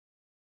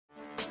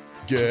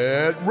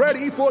Get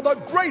ready for the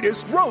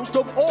greatest roast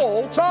of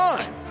all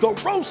time, the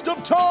Roast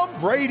of Tom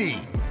Brady,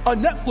 a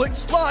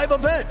Netflix live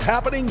event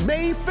happening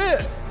May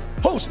 5th.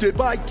 Hosted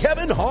by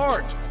Kevin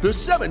Hart, the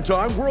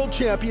 7-time world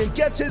champion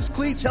gets his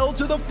cleats held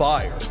to the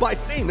fire by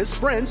famous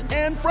friends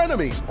and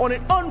frenemies on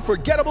an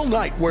unforgettable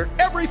night where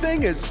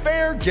everything is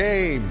fair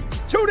game.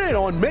 Tune in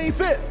on May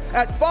 5th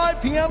at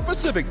 5 p.m.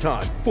 Pacific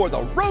time for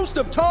the Roast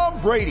of Tom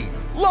Brady,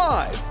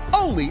 live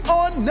only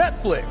on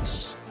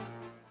Netflix.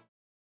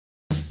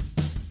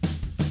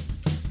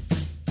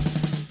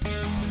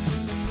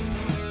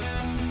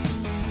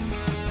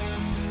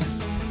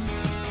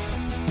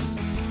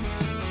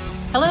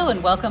 Hello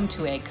and welcome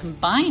to a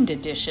combined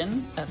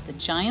edition of the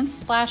Giants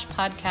Splash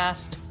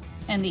podcast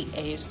and the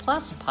A's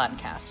Plus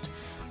podcast.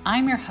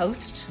 I'm your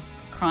host,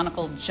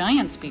 Chronicle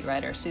Giants beat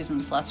writer Susan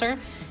Slusser,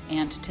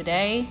 and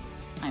today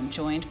I'm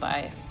joined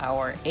by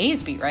our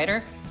A's beat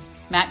writer,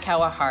 Matt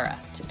Kawahara,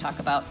 to talk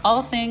about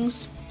all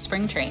things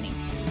spring training.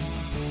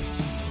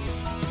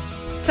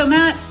 So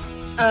Matt,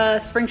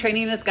 spring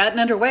training has gotten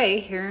underway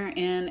here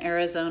in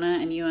Arizona,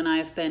 and you and I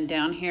have been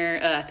down here.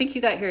 I think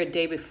you got here a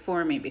day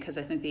before me because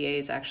I think the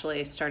A's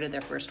actually started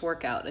their first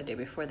workout a day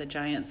before the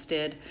Giants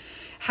did.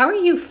 How are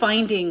you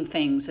finding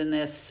things in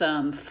this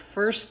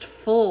first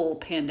full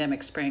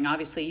pandemic spring?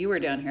 Obviously, you were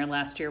down here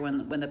last year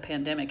when the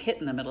pandemic hit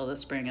in the middle of the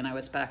spring, and I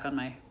was back on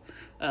my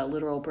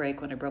literal break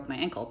when I broke my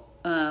ankle.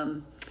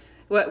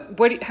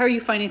 How are you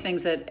finding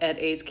things at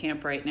A's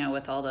camp right now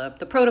with all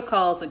the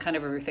protocols and kind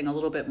of everything a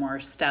little bit more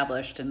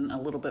established and a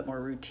little bit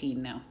more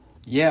routine now?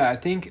 Yeah, I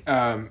think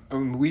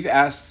we've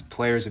asked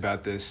players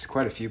about this,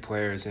 quite a few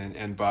players,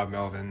 and Bob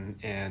Melvin.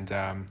 And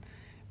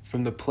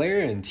from the player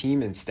and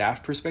team and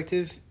staff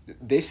perspective,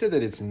 they've said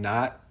that it's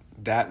not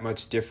that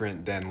much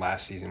different than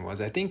last season was.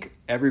 I think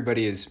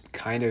everybody is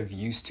kind of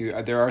used to,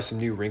 there are some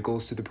new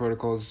wrinkles to the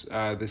protocols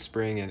this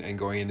spring and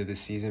going into this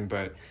season.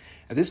 But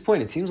at this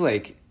point, it seems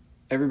like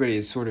everybody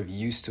is sort of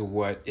used to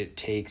what it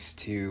takes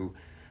to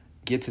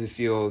get to the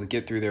field,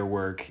 get through their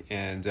work,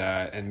 and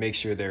make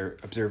sure they're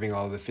observing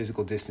all the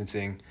physical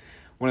distancing.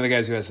 One of the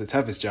guys who has the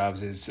toughest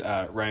jobs is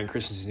Ryan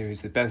Christensen,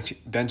 who's the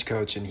bench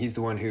coach, and he's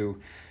the one who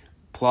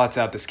plots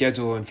out the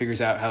schedule and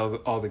figures out how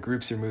all the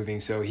groups are moving.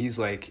 So he's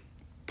like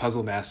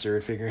puzzle master,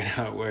 figuring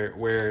out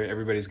where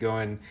everybody's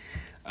going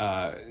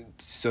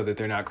so that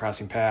they're not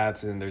crossing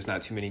paths and there's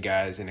not too many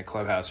guys in a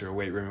clubhouse or a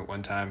weight room at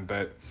one time.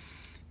 But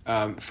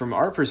from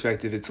our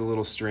perspective, it's a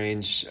little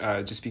strange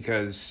just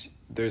because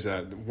there's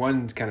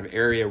one kind of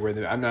area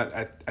where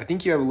I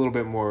think you have a little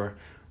bit more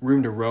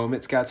room to roam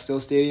at Scottsdale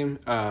Stadium.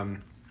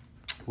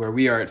 Where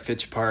we are at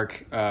Fitch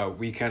Park,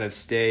 we kind of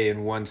stay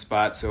in one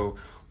spot. So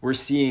we're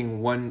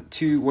seeing one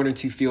or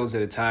two fields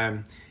at a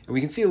time, and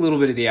we can see a little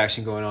bit of the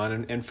action going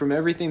on. And from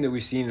everything that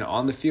we've seen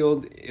on the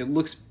field, it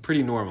looks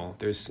pretty normal.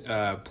 There's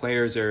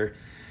players are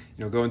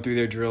going through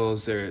their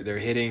drills, they're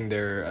hitting,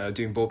 they're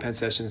doing bullpen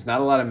sessions.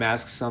 Not a lot of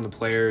masks on the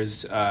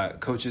players.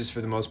 Coaches,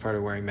 for the most part,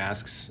 are wearing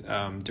masks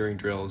during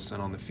drills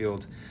and on the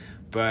field.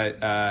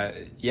 But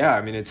I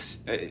mean,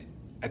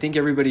 I think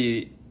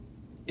everybody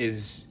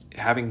is,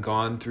 having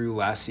gone through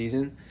last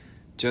season,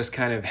 just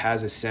kind of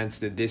has a sense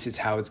that this is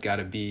how it's got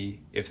to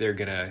be if they're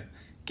gonna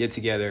get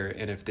together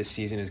and if this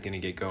season is gonna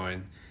get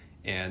going.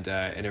 And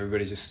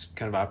everybody's just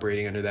kind of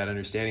operating under that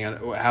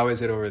understanding. How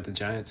is it over at the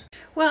Giants?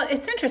 Well,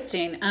 it's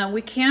interesting.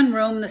 We can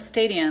roam the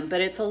stadium,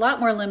 but it's a lot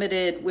more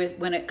limited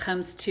when it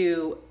comes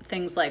to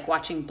things like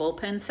watching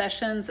bullpen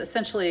sessions.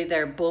 Essentially,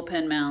 their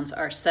bullpen mounds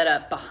are set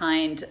up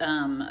behind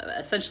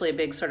essentially a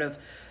big sort of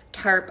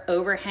tarp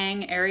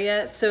overhang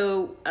area.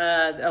 So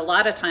a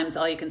lot of times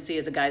all you can see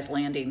is a guy's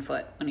landing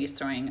foot when he's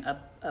throwing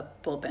a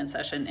bullpen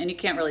session, and you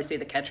can't really see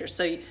the catcher.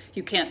 So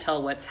you can't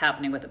tell what's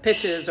happening with the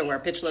pitches or where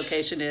pitch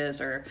location is,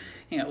 or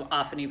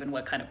often even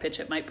what kind of pitch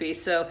it might be.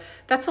 So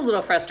that's a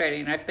little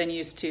frustrating. I've been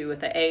used to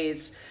with the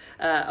A's.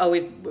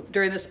 Always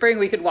during the spring,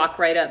 we could walk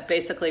right up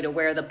basically to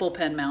where the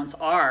bullpen mounts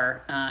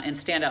are and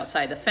stand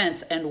outside the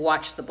fence and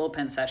watch the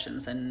bullpen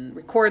sessions and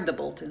record the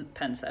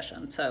bullpen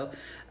session. So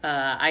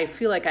I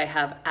feel like I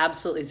have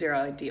absolutely zero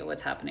idea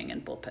what's happening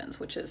in bullpens,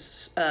 which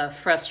is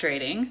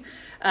frustrating.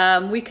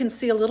 We can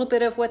see a little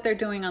bit of what they're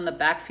doing on the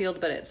backfield,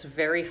 but it's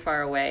very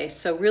far away.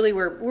 So really,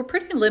 we're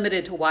pretty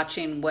limited to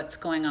watching what's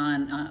going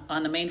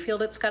on the main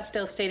field at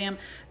Scottsdale Stadium.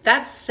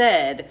 That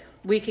said,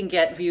 we can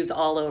get views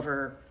all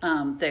over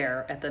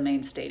there at the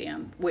main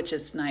stadium, which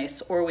is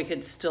nice. Or we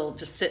could still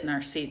just sit in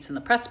our seats in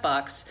the press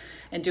box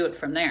and do it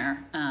from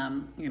there.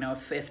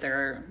 If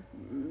they're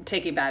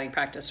taking batting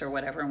practice or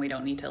whatever, and we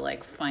don't need to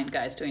find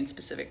guys doing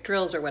specific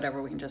drills or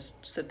whatever, we can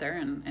just sit there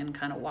and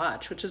kind of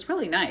watch, which is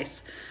really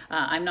nice.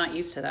 I'm not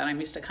used to that.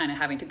 I'm used to kind of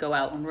having to go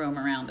out and roam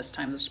around this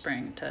time of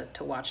spring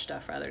to watch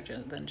stuff rather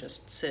than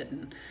just sit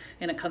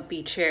in a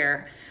comfy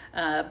chair.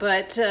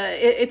 But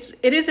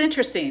it is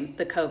interesting,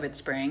 the COVID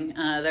spring.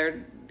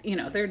 There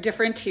are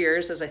different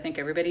tiers, as I think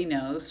everybody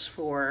knows,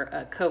 for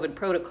a COVID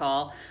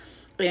protocol.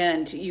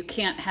 And you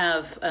can't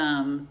have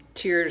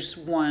tiers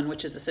 1,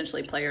 which is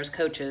essentially players,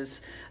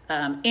 coaches,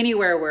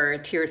 anywhere where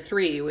tier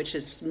 3, which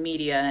is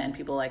media and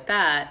people like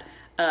that,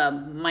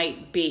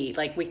 might be.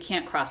 Like, we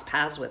can't cross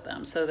paths with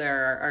them. So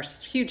there are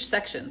huge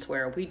sections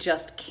where we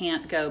just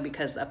can't go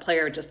because a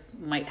player just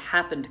might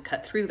happen to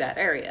cut through that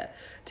area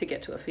to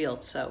get to a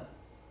field. So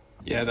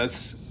yeah,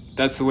 that's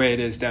the way it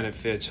is down at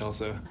Fitch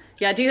also.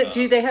 Yeah,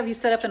 do they have you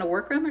set up in a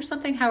workroom or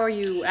something? How are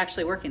you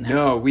actually working there?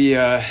 No, we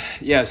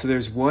so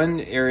there's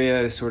one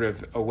area sort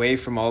of away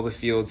from all the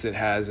fields that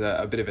has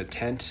a bit of a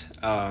tent,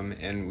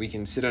 and we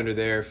can sit under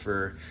there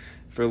for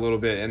a little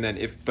bit, and then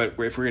if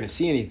we're going to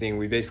see anything,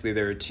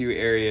 there are two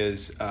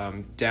areas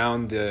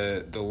down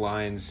the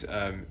lines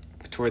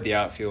toward the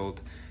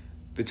outfield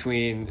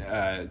between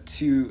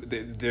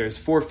there's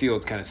four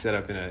fields kind of set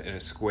up in a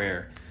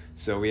square.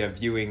 So we have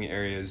viewing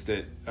areas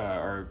that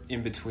are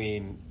in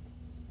between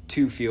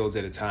two fields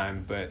at a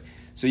time, but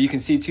so you can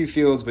see two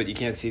fields, but you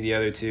can't see the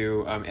other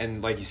two.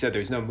 And like you said,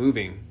 there's no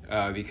moving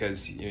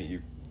because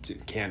you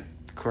can't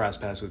cross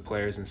paths with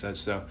players and such.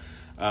 So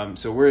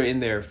we're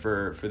in there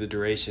for the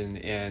duration,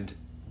 and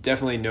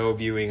definitely no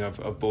viewing of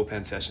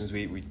bullpen sessions.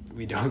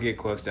 We don't get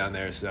close down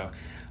there. So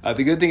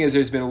the good thing is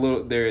there's been a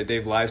little there.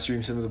 They've live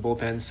streamed some of the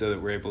bullpens so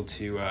that we're able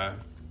to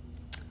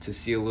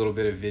see a little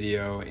bit of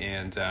video,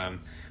 and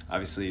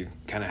obviously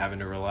kind of having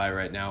to rely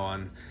right now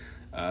on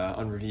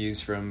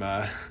reviews from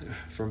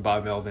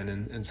Bob Melvin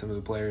and some of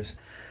the players.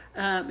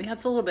 Yeah,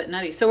 it's a little bit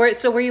nutty. So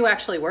where you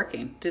actually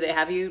working? Do they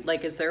have you,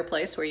 like, is there a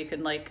place where you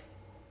can, like,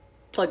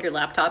 plug your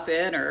laptop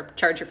in or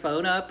charge your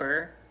phone up?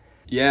 Or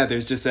yeah,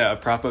 there's just a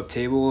prop-up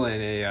table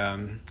and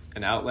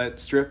an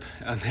outlet strip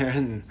out there,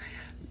 and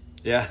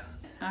yeah.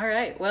 All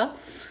right. Well,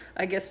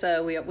 I guess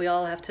we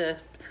all have to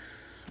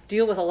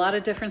deal with a lot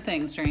of different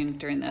things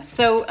during this.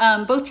 So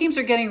both teams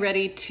are getting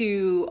ready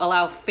to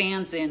allow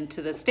fans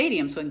into the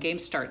stadiums when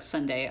games start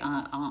Sunday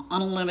on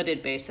a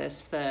limited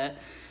basis. The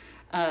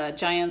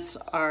Giants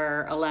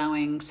are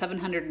allowing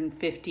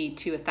 750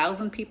 to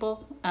 1,000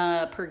 people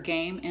per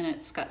game in at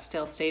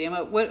Scottsdale Stadium.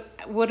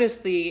 What is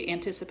the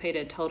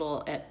anticipated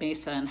total at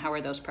Mesa, and how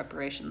are those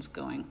preparations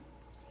going?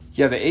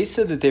 Yeah, the A's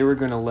said that they were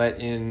going to let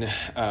in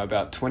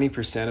about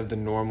 20% of the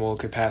normal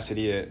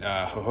capacity at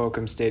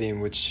Hohokam Stadium,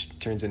 which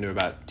turns into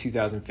about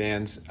 2,000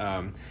 fans.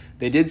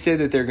 They did say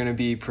that they're going to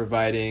be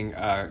providing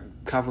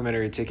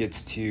complimentary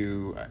tickets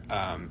to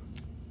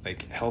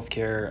like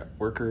healthcare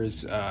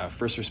workers,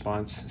 first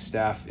response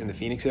staff in the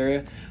Phoenix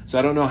area. So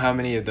I don't know how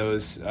many of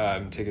those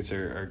tickets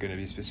are going to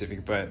be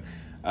specific, but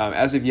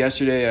as of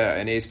yesterday,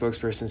 an A's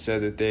spokesperson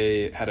said that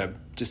they had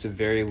just a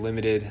very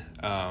limited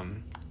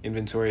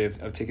inventory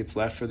of tickets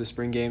left for the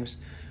spring games.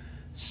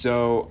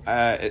 So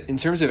in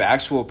terms of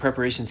actual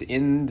preparations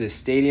in the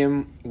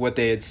stadium, what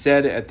they had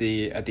said at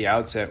the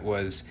outset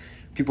was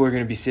people are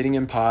going to be sitting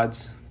in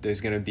pods. There's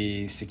going to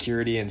be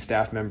security and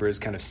staff members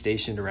kind of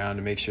stationed around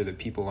to make sure that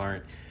people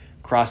aren't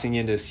crossing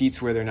into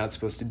seats where they're not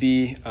supposed to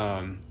be.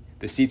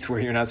 The seats where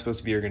you're not supposed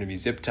to be are going to be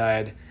zip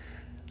tied.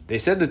 They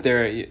said that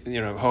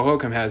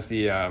Hohokam has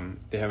they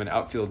have an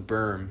outfield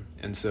berm,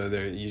 and so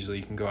usually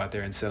you can go out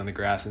there and sit on the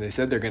grass. And they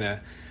said they're going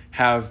to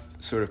have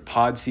sort of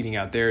pod seating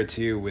out there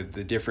too, with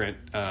the different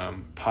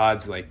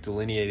pods like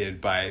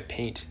delineated by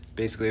paint.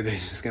 Basically, they're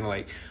just going to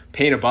like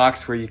paint a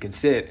box where you can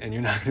sit, and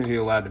you're not going to be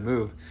allowed to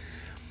move.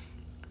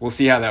 We'll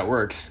see how that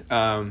works.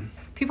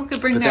 People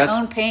could bring their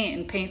own paint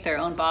and paint their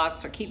own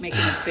box, or keep making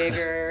it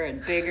bigger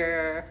and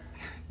bigger.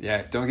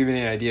 Yeah, don't give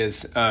any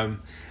ideas.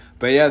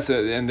 But yeah,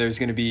 and there's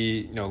going to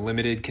be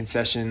limited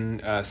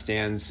concession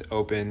stands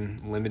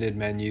open, limited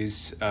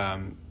menus.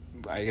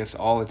 I guess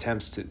all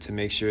attempts to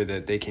make sure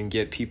that they can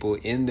get people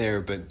in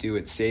there, but do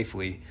it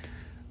safely.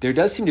 There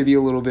does seem to be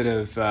a little bit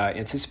of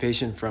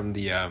anticipation from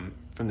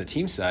the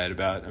team side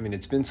about. I mean,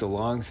 it's been so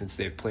long since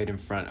they've played in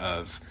front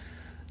of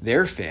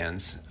their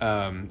fans.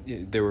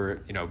 There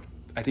were,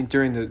 I think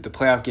during the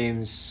playoff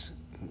games,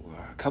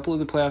 a couple of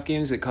the playoff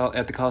games at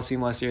the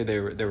Coliseum last year,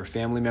 there were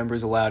family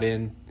members allowed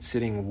in,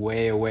 sitting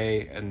way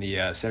away in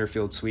the center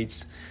field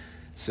suites,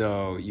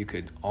 so you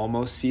could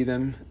almost see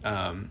them.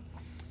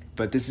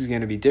 But this is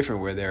going to be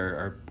different, where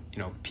there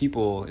are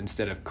people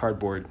instead of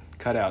cardboard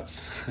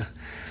cutouts.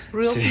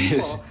 Real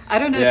people. I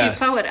don't know if you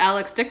saw what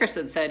Alex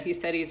Dickerson said. He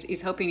said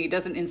he's hoping he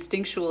doesn't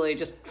instinctually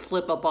just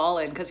flip a ball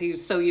in, because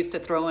he's so used to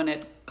throwing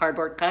at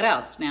cardboard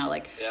cutouts now,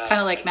 kind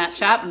of like Matt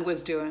Chapman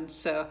was doing.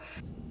 So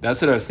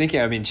that's what I was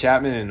thinking. I mean,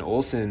 Chapman and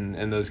Olsen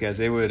and those guys,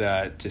 they would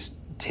just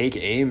take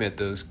aim at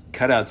those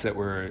cutouts that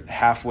were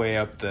halfway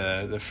up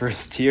the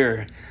first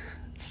tier.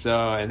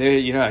 So, and they,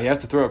 you have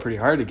to throw it pretty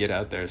hard to get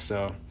out there.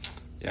 So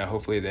yeah,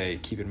 hopefully they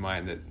keep in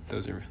mind that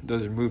those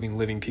are moving,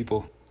 living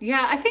people.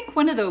 Yeah, I think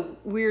one of the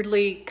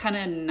weirdly kind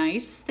of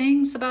nice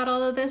things about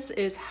all of this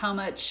is how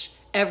much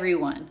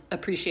everyone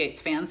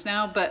appreciates fans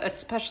now, but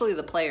especially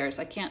the players.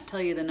 I can't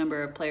tell you the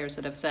number of players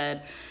that have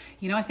said,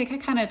 I think I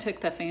kind of took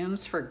the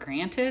fans for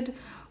granted,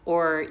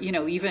 or,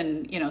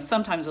 even,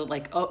 sometimes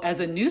like,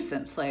 as a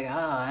nuisance, like,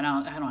 I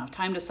don't have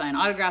time to sign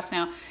autographs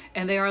now.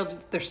 And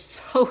they're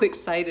so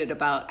excited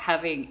about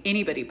having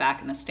anybody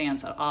back in the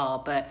stands at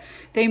all, but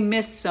they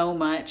miss so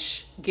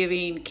much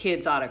giving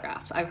kids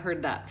autographs. I've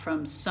heard that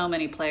from so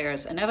many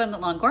players. And Evan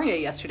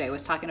Longoria yesterday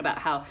was talking about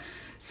how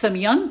some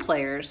young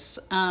players,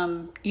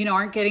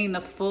 aren't getting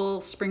the full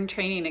spring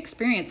training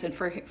experience. And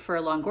for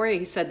Longoria,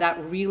 he said that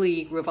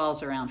really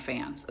revolves around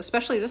fans,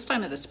 especially this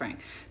time of the spring.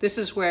 This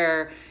is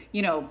where,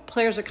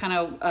 players are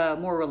kind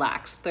of more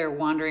relaxed. They're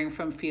wandering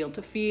from field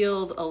to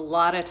field. A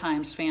lot of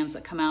times fans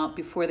that come out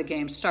before the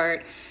games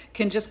start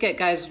can just get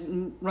guys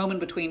roaming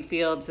between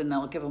fields, and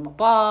they'll give them a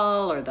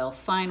ball or they'll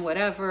sign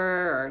whatever,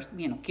 or,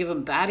 give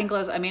them batting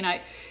gloves. I mean,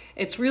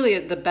 it's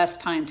really the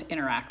best time to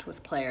interact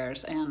with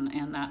players,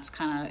 and that's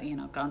kind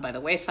of, gone by the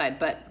wayside.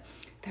 But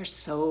they're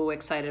so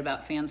excited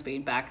about fans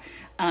being back.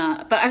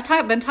 But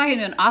I've been talking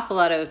to an awful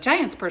lot of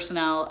Giants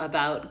personnel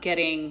about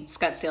getting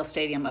Scottsdale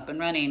Stadium up and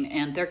running,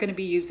 and they're going to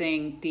be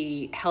using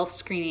the health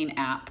screening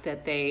app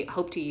that they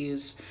hope to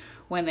use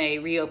when they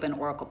reopen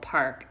Oracle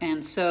Park.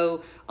 And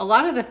so a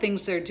lot of the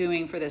things they're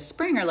doing for this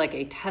spring are like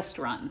a test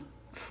run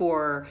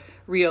for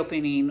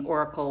reopening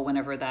Oracle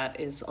whenever that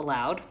is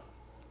allowed.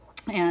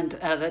 And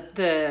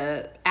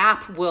the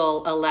app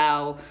will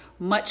allow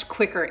much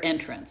quicker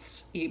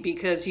entrance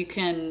because you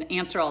can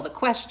answer all the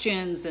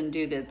questions and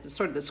do the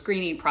sort of the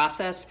screening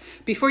process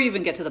before you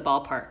even get to the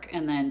ballpark,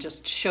 and then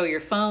just show your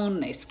phone.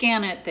 They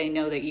scan it. They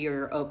know that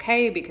you're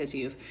okay because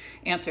you've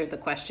answered the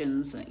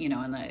questions,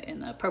 in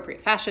the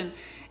appropriate fashion.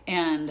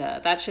 And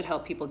that should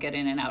help people get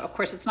in and out. Of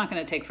course, it's not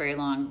going to take very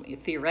long,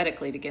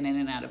 theoretically, to get in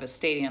and out of a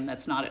stadium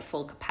that's not at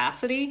full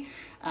capacity,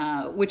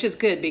 which is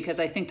good, because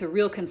I think the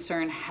real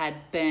concern had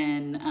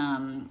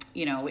been,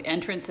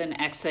 entrance and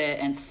exit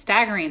and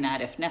staggering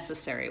that if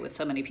necessary. With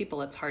so many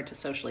people, it's hard to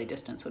socially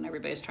distance when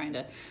everybody's trying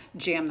to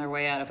jam their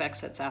way out of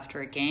exits after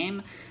a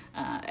game.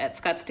 At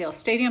Scottsdale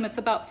Stadium, it's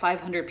about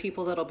 500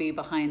 people that'll be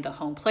behind the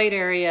home plate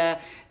area.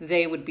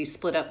 They would be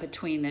split up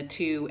between the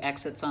two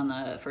exits on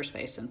the first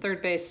base and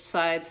third base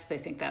sides. They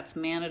think that's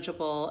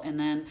manageable. And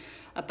then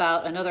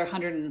about another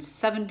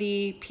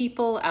 170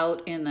 people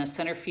out in the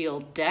center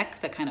field deck,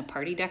 the kind of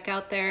party deck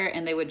out there,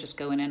 and they would just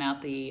go in and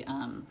out the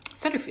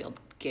center field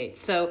gate.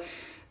 So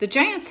the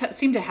Giants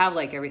seem to have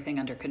everything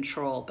under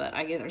control, but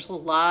I guess there's a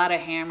lot of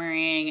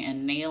hammering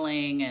and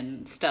nailing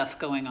and stuff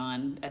going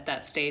on at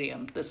that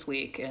stadium this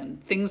week,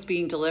 and things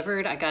being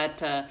delivered. I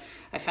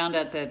found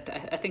out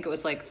that I think it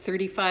was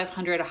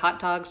 3,500 hot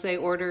dogs they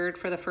ordered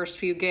for the first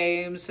few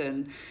games,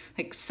 and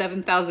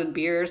 7,000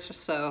 beers.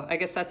 So I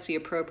guess that's the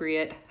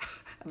appropriate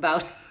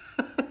about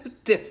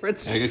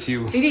difference. I guess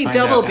you need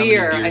double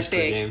beer, I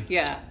think.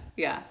 Yeah.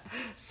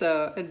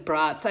 So, and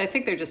brats. I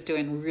think they're just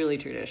doing really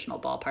traditional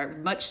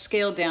ballpark, much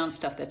scaled down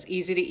stuff that's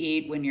easy to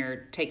eat when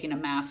you're taking a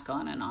mask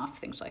on and off,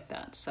 things like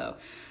that. So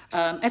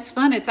it's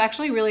fun. It's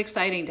actually really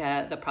exciting to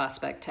have the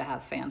prospect to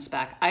have fans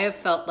back. I have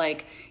felt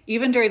like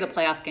even during the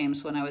playoff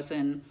games when I was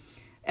in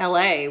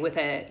LA with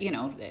a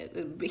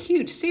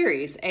huge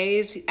series,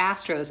 A's,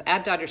 Astros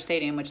at Dodger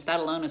Stadium, which that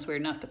alone is weird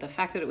enough, but the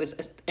fact that it was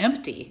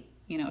empty,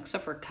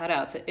 except for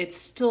cutouts, it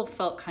still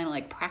felt kind of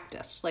like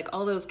practice. Like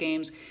all those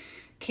games,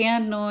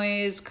 canned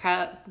noise,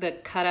 the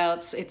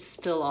cutouts, it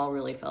still all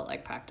really felt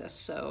like practice.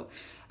 So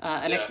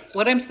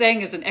what I'm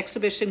saying is an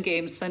exhibition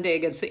game Sunday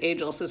against the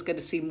Angels is going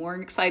to seem more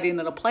exciting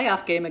than a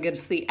playoff game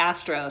against the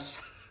Astros.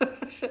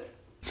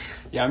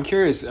 Yeah, I'm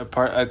curious.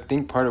 I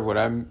think part of what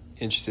I'm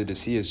interested to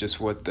see is just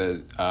what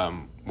the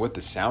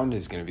sound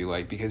is going to be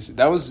like, because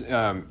that was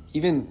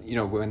even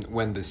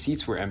when the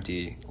seats were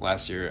empty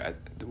last year,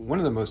 one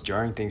of the most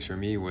jarring things for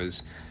me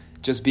was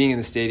just being in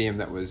the stadium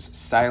that was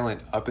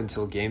silent up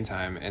until game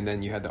time, and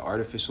then you had the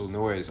artificial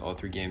noise all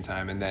through game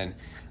time, and then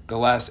the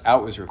last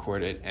out was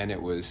recorded, and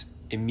it was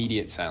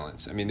immediate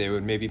silence. I mean, they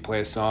would maybe play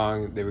a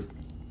song,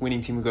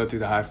 winning team would go through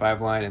the high five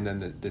line, and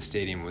then the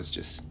stadium was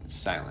just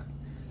silent.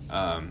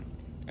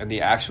 And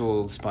the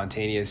actual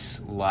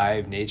spontaneous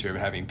live nature of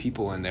having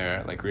people in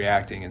there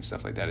reacting and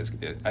stuff like that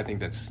I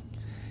think it's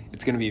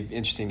going to be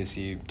interesting to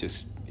see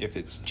just if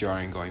it's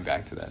jarring going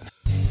back to that.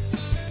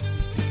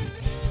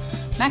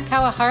 Matt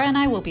Kawahara and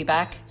I will be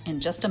back in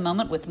just a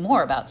moment with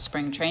more about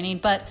spring training,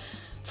 but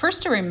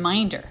first a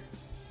reminder.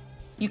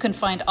 You can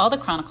find all the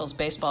Chronicles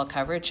baseball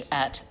coverage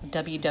at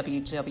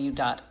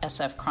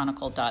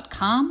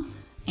www.sfchronicle.com,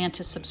 and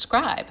to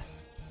subscribe,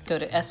 go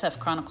to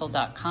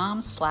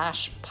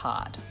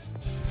sfchronicle.com/pod.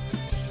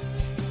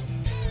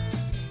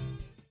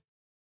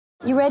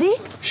 You ready?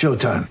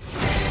 Showtime.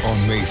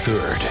 On May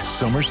 3rd,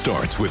 summer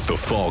starts with The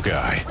Fall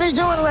Guy. Let's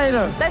do it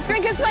later. Let's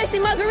drink a spicy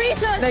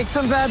margarita. Make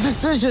some bad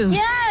decisions.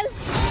 Yes!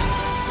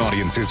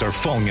 Audiences are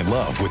falling in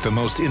love with the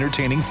most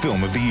entertaining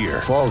film of the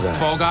year. Fall Guy.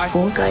 Fall Guy?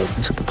 Fall Guy.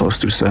 That's what the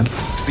poster said.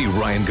 See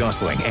Ryan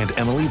Gosling and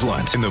Emily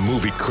Blunt in the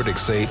movie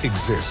critics say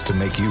exists to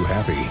make you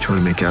happy. Trying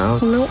to make it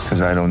out? Nope.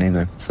 Because I don't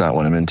either. It's not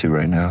what I'm into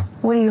right now.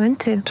 What are you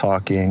into?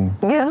 Talking.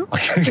 Yeah.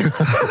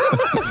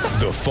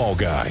 The Fall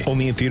Guy.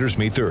 Only in theaters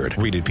May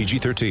 3rd. Rated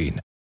PG-13.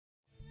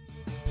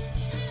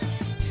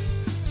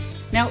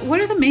 Now,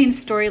 what are the main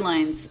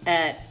storylines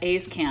at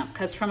A's camp?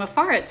 Because from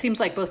afar, it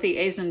seems like both the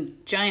A's and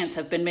Giants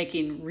have been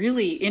making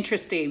really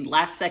interesting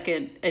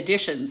last-second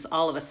additions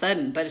all of a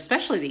sudden, but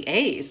especially the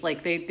A's.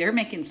 They're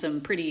making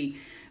some pretty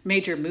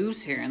major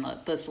moves here in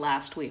this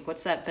last week.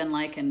 What's that been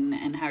like,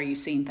 and how are you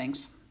seeing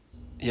things?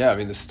 Yeah, I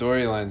mean, the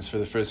storylines for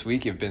the first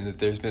week have been that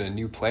there's been a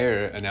new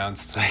player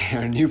announced, or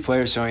a new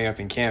player showing up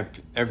in camp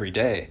every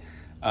day.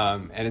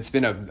 And it's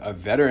been a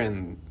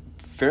veteran,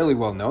 fairly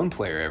well-known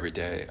player every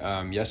day.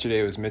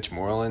 Yesterday it was Mitch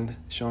Moreland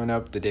showing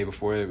up. The day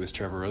before it was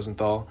Trevor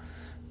Rosenthal,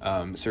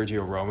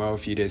 Sergio Romo a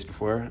few days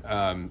before.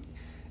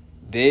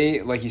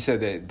 They, like you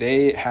said,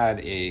 they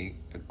had a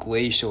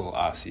glacial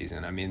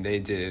offseason. I mean, they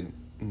did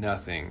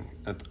nothing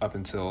up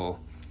until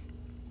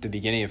the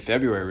beginning of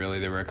February, really.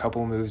 There were a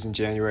couple moves in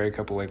January, a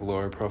couple like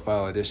lower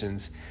profile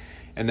additions.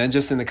 And then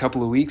just in the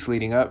couple of weeks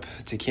leading up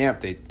to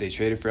camp, they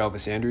traded for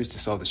Elvis Andrus to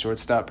solve the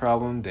shortstop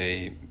problem.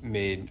 They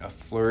made a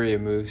flurry of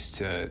moves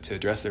to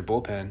address their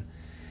bullpen.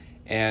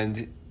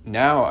 And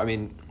now, I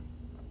mean,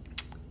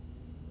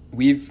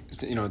 we've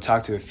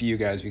talked to a few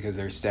guys because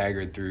they're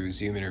staggered through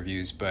Zoom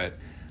interviews, but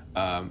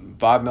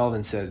Bob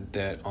Melvin said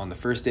that on the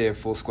first day of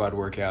full squad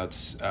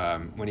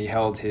workouts, when he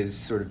held his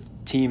sort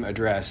of team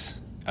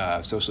address,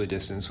 socially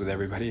distanced with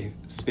everybody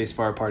spaced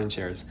far apart in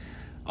chairs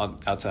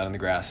outside on the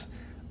grass,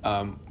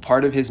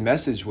 part of his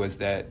message was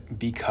that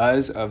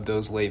because of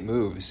those late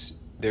moves,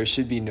 there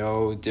should be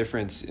no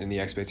difference in the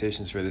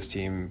expectations for this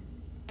team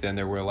than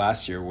there were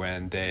last year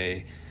when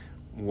they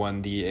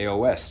won the AL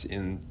West,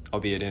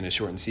 albeit in a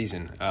shortened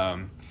season.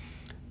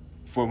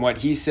 From what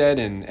he said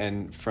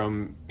and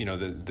from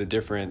the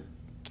different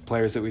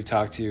players that we've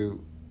talked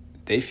to,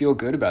 they feel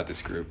good about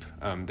this group.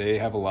 They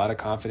have a lot of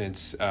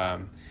confidence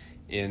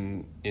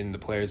in the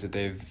players that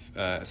they've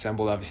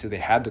assembled. Obviously, they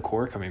had the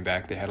core coming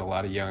back. They had a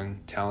lot of young,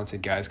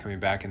 talented guys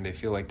coming back, and they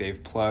feel like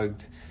they've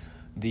plugged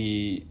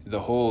the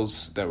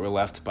holes that were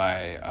left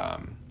by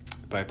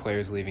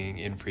players leaving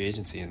in free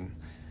agency.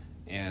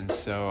 And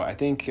so I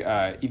think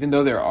even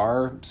though there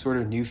are sort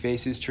of new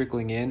faces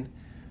trickling in,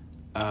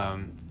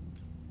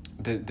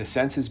 the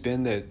sense has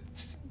been that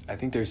I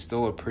think there's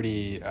still a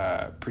pretty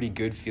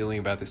good feeling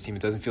about this team.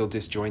 It doesn't feel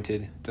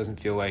disjointed. It doesn't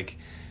feel like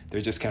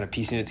they're just kind of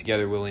piecing it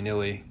together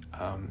willy-nilly.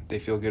 They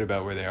feel good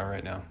about where they are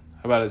right now.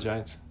 How about the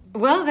Giants?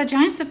 Well, the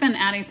Giants have been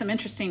adding some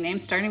interesting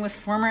names, starting with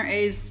former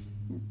A's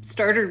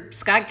starter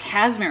Scott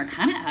Kazmir,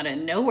 kind of out of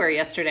nowhere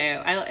yesterday.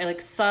 I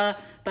saw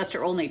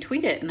Buster Olney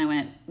tweet it, and I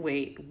went,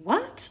 wait,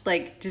 what?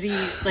 Like, did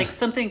he,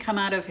 something come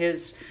out of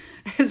his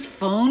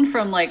phone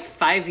from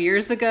 5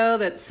 years ago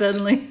that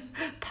suddenly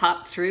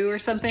popped through or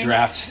something?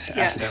 Draft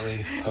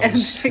accidentally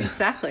post.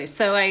 Exactly.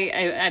 So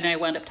I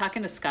wound up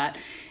talking to Scott,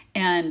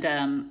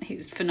 and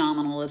he's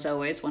phenomenal as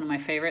always, one of my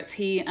favorites.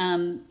 He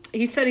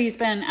said he's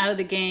been out of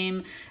the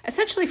game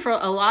essentially for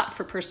a lot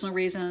for personal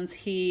reasons.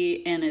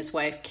 He and his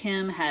wife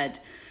Kim had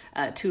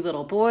 2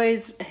 little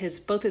boys.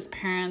 Both his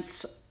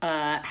parents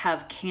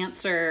have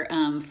cancer,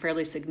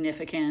 fairly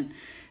significant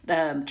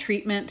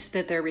treatment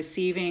that they're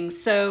receiving.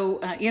 So,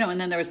 and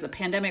then there was the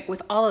pandemic.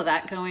 With all of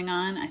that going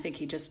on, I think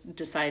he just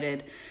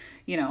decided,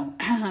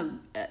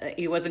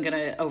 he wasn't going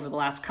to, over the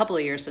last couple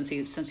of years since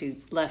he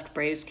left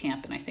Braves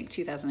camp in, I think,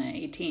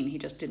 2018, he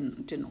just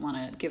didn't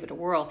want to give it a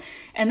whirl.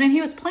 And then he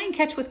was playing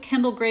catch with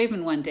Kendall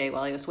Graveman one day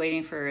while he was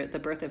waiting for the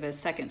birth of his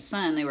second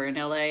son. They were in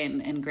LA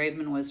and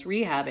Graveman was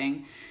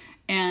rehabbing,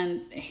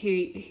 and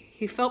he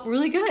felt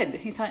really good.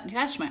 He thought,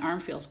 gosh, my arm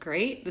feels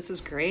great. This is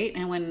great.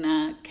 And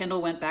when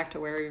Kendall went back to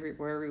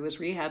where he was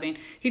rehabbing,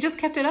 he just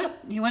kept it up.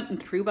 He went and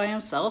threw by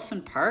himself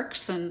in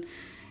parks, and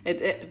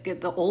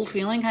the old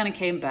feeling kind of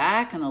came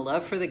back, and the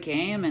love for the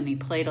game. And he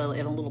played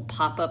in a little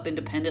pop-up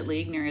independent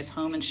league near his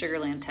home in Sugar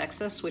Land,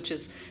 Texas, which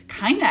is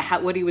kind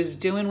of what he was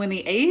doing when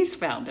the A's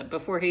found him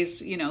before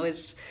his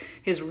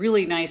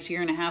really nice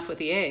year and a half with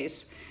the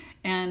A's.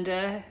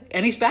 And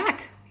he's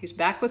back. He's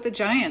back with the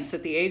Giants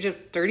at the age of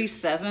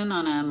 37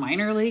 on a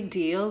minor league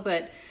deal.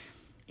 But,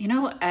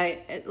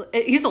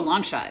 he's a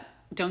long shot.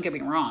 Don't get me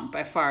wrong,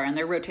 by far. And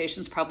their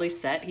rotation's probably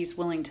set. He's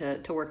willing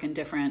to work in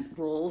different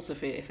roles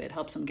if it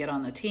helps him get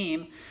on the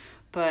team.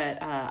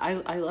 But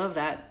I love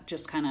that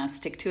just kind of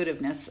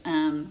stick-to-itiveness.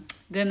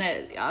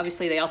 Then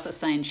obviously they also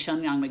signed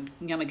Shun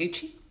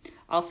Yamaguchi,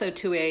 also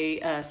to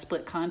a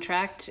split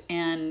contract.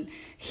 And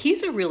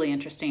he's a really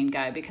interesting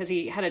guy because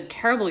he had a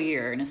terrible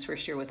year in his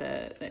first year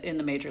in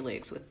the major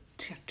leagues with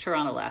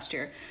Toronto last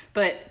year.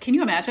 But can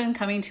you imagine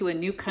coming to a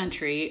new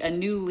country, a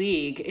new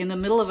league in the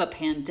middle of a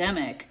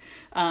pandemic,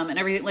 and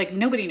everything?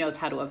 Nobody knows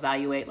how to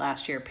evaluate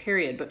last year,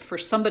 period. But for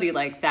somebody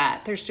like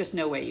that, there's just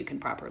no way you can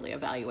properly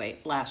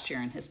evaluate last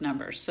year and his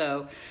numbers.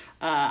 So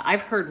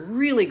I've heard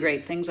really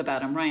great things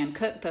about him. Ryan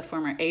Cook, the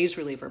former A's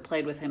reliever,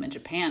 played with him in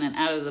Japan, and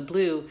out of the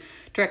blue,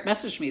 direct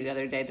messaged me the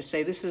other day to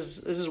say, this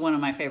is one of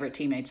my favorite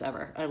teammates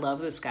ever. I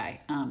love this guy.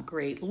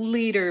 Great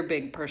leader,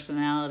 big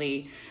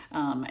personality,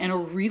 and a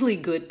really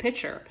good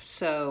pitcher.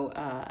 So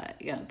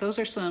those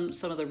are some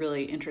of the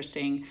really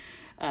interesting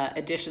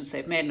additions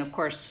they've made. And of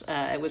course,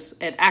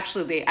 they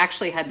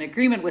actually had an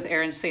agreement with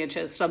Aaron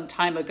Sanchez some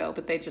time ago,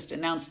 but they just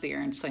announced the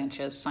Aaron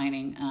Sanchez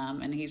signing,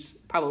 and he's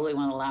probably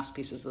one of the last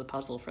pieces of the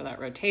puzzle for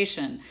that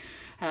rotation.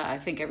 I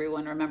think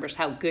everyone remembers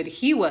how good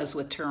he was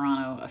with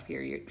Toronto a few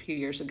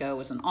years ago.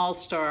 Was an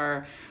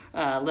all-star,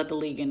 led the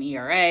league in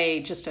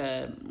ERA.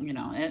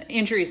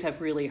 Injuries have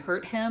really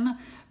hurt him,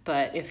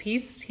 But if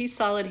he's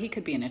solid, he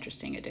could be an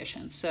interesting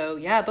addition. So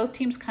yeah, both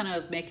teams kind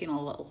of making a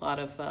lot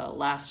of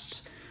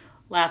last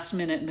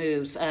minute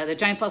moves. The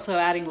Giants also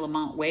adding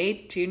Lamont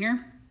Wade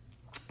Jr.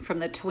 from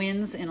the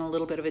Twins in a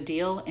little bit of a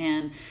deal,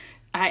 and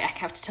I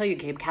have to tell you,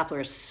 Gabe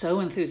Kapler is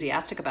so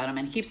enthusiastic about him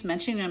and keeps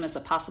mentioning him as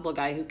a possible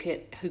guy who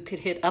could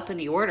hit up in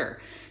the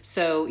order.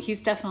 So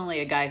he's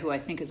definitely a guy who I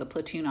think is a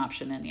platoon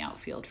option in the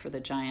outfield for the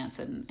Giants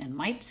and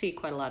might see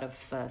quite a lot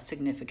of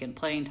significant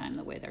playing time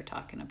the way they're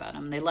talking about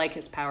him. They like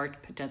his power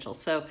potential.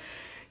 So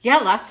yeah,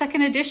 last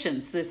second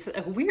additions. This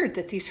weird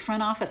that these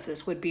front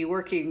offices would be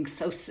working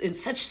in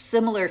such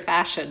similar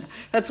fashion.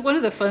 That's one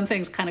of the fun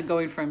things kind of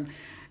going from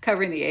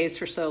covering the A's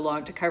for so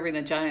long to covering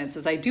the Giants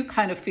is I do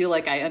kind of feel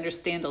like I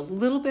understand a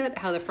little bit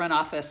how the front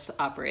office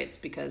operates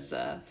because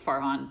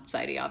Farhan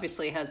Zaidi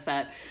obviously has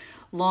that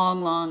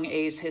long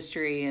A's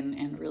history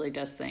and really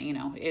does things,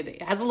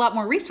 it has a lot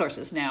more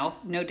resources now,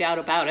 no doubt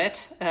about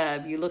it.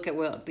 You look at,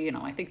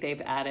 I think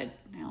they've added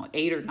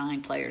 8 or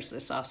 9 players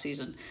this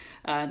offseason,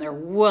 and they're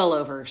well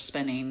over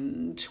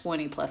spending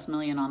 $20+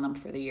 million on them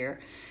for the year.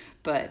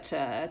 But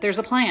there's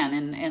a plan,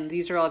 and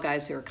these are all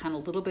guys who are kind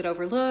of a little bit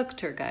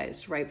overlooked or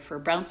guys ripe for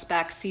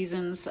bounce-back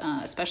seasons,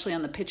 especially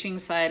on the pitching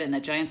side, and the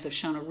Giants have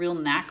shown a real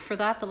knack for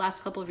that the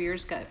last couple of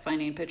years,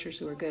 finding pitchers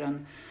who are good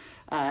on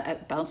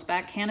at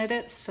bounce-back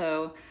candidates.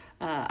 So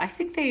I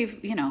think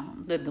they've,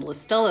 the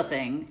Listella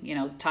thing,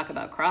 talk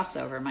about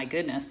crossover, my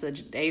goodness,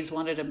 the A's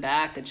wanted him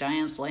back, the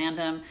Giants land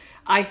him.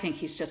 I think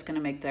he's just going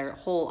to make their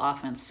whole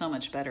offense so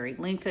much better. He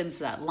lengthens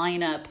that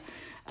lineup.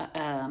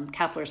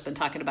 Kapler's been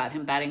talking about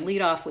him batting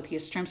leadoff with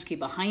Yastrzemski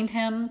behind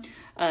him.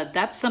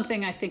 That's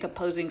something I think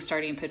opposing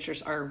starting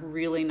pitchers are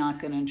really not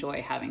going to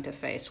enjoy having to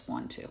face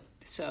 1-2.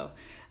 So,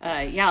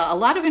 a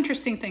lot of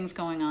interesting things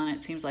going on,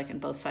 it seems like, in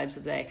both sides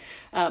of the day.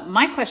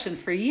 My question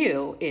for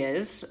you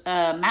is,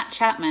 Matt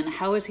Chapman,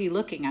 how is he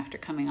looking after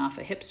coming off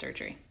a hip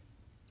surgery?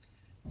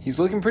 He's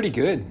looking pretty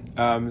good.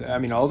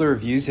 All the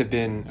reviews have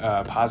been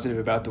positive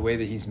about the way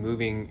that he's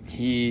moving.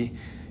 He's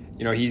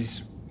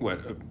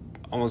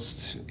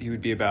he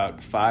would be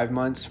about 5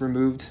 months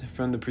removed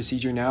from the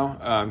procedure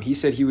now. He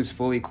said he was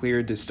fully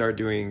cleared to start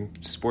doing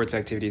sports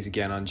activities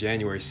again on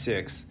January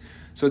 6th.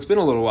 So it's been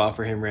a little while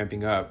for him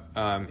ramping up.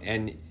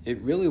 And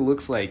it really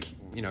looks like,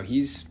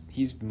 he's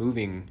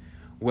moving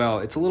well.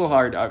 It's a little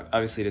hard,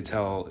 obviously, to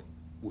tell.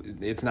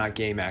 It's not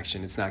game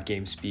action. It's not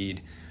game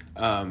speed.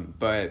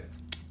 But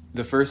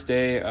the first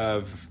day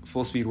of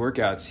full speed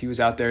workouts, he was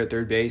out there at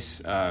third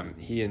base.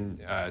 He and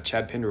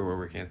Chad Pinder were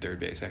working at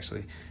third base,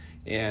 actually.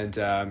 And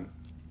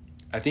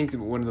I think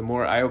one of the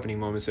more eye-opening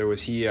moments there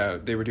was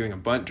they were doing a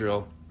bunt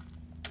drill,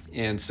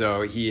 and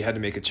so he had to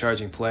make a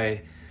charging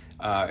play,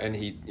 and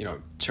he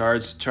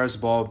charged the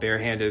ball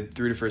barehanded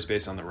through to first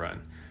base on the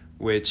run,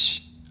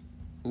 which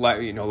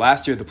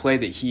last year the play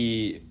that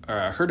he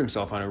hurt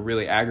himself on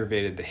really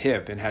aggravated the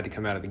hip and had to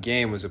come out of the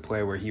game was a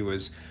play where he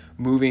was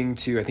moving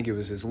to, I think it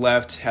was his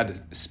left, had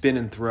to spin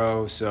and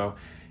throw. So,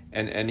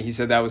 and he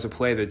said that was a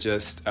play that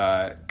just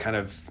kind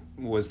of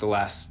was the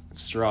last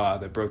straw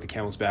that broke the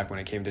camel's back when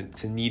it came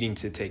to needing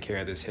to take care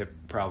of this hip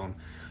problem.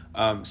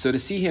 So to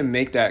see him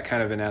make that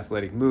kind of an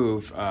athletic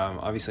move,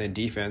 obviously in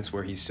defense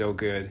where he's so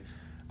good,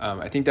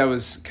 I think that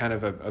was kind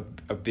of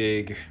a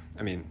big,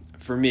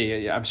 for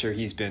me, I'm sure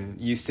he's been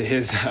used to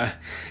his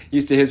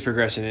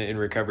progression in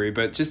recovery,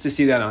 but just to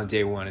see that on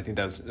day one, I think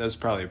that was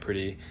probably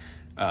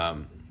a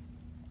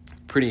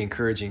pretty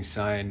encouraging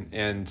sign.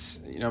 And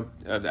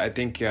I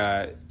think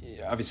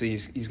obviously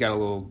he's got a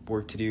little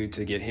work to do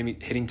to get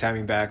hitting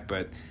timing back,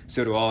 but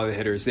so do all of the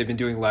hitters. They've been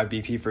doing live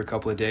BP for a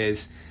couple of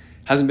days.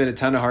 Hasn't been a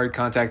ton of hard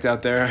contact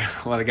out there.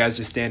 A lot of guys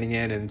just standing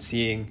in and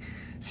seeing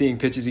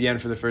pitches again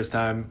for the first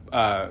time.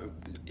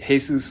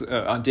 Jesus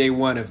on day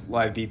one of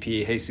live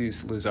BP,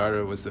 Jesus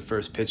Luzardo was the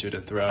first pitcher to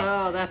throw.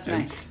 Oh, that's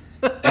nice.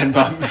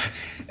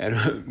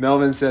 and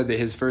Melvin said that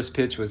his first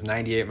pitch was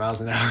 98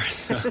 miles an hour.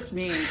 So that's just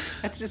mean.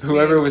 That's just I'm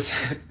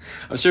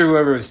sure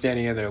whoever was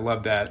standing in there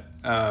loved that.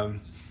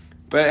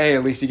 But hey,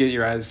 at least you get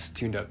your eyes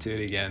tuned up to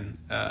it again.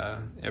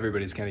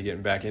 Everybody's kind of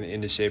getting back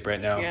into shape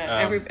right now.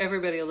 Yeah,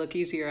 everybody will look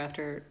easier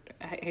after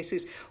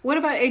Jesus. What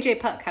about AJ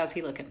Puck? How's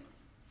he looking?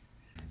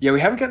 Yeah, we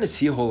haven't gotten to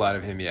see a whole lot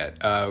of him yet.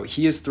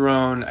 He has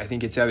thrown, I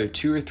think it's either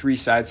 2 or 3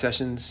 side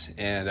sessions,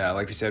 and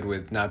like we said,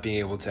 with not being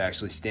able to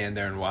actually stand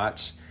there and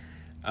watch,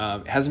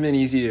 it hasn't been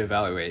easy to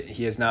evaluate.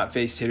 He has not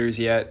faced hitters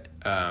yet.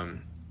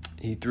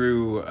 He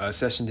threw a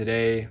session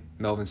today.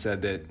 Melvin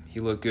said that he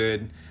looked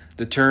good.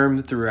 The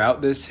term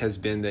throughout this has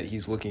been that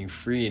he's looking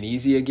free and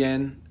easy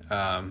again.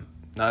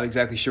 Not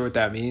exactly sure what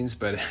that means,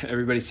 but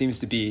everybody seems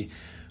to be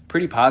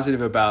pretty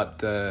positive about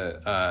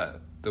the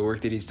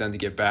work that he's done to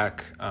get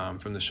back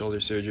from the shoulder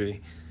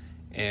surgery.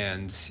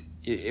 And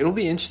it'll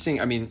be interesting.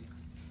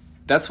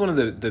 That's one of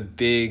the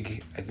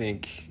big, I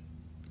think,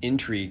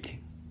 intrigue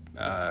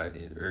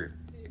or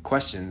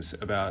questions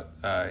about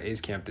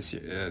A's camp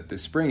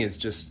this spring is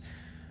just,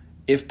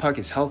 if Puck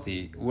is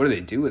healthy, what do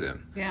they do with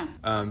him? Yeah.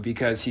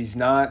 Because he's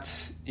not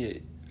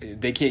going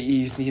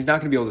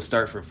to be able to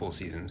start for a full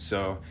season.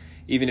 So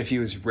even if he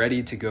was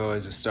ready to go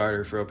as a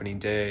starter for opening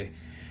day,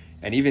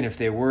 And even if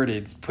they were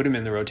to put him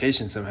in the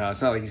rotation somehow,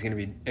 it's not like he's going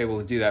to be able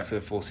to do that for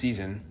the full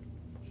season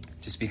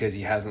just because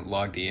he hasn't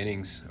logged the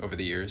innings over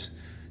the years.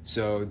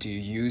 So do you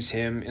use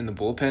him in the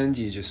bullpen?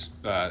 Do you just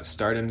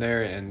start him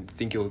there and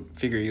you'll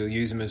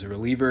use him as a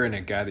reliever and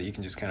a guy that you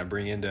can just kind of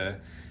bring into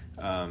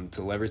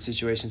to leverage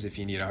situations if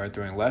you need a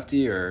hard-throwing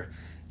lefty? Or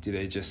do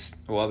they just,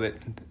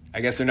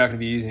 I guess they're not going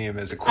to be using him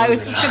as a closer. I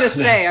was just going to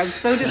say, I'm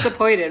so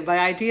disappointed. My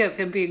idea of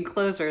him being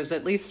closer is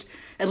at least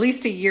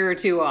a year or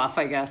two off,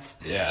 I guess.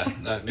 Yeah,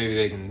 maybe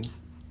they can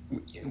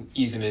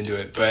ease him into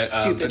it. But that's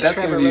Trevor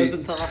going to be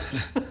Rosenthal.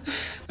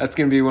 that's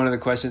going to be one of the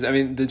questions. I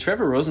mean, the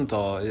Trevor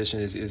Rosenthal edition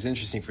is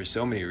interesting for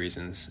so many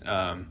reasons.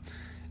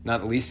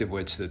 Not the least of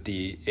which that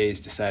the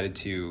A's decided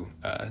to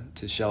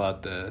shell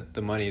out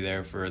the money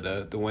there for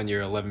the 1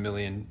 year $11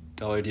 million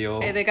deal.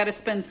 Hey, they got to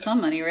spend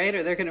some money, right?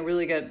 Or they're going to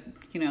really get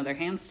their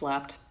hands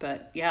slapped.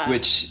 But yeah,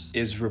 which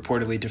is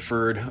reportedly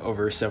deferred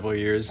over several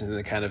years, and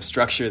the kind of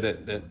structure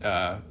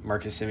that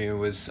Marcus Semien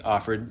was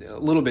offered a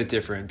little bit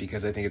different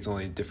because I think it's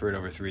only deferred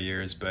over 3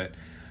 years. But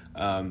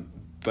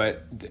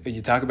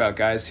you talk about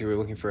guys who are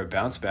looking for a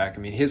bounce back.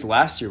 I mean, his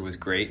last year was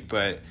great,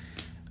 but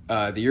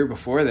the year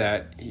before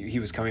that, he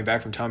was coming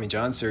back from Tommy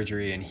John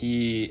surgery, and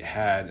he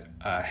had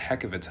a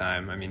heck of a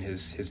time. I mean,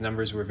 his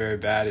numbers were very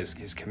bad.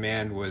 His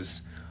command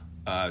was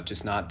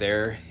just not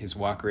there. His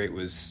walk rate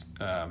was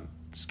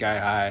sky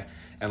high.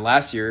 And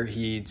last year,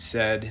 he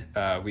said,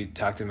 we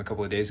talked to him a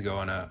couple of days ago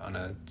on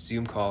a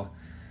Zoom call.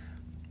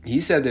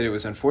 He said that it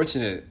was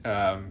unfortunate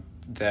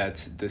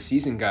that the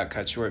season got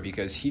cut short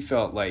because he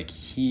felt like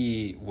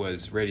he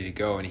was ready to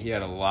go and he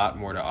had a lot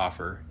more to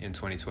offer in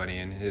 2020.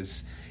 And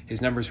his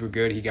numbers were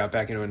good. He got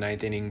back into a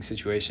ninth inning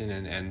situation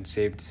and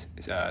saved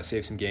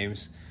some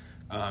games.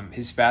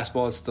 His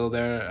fastball is still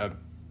there.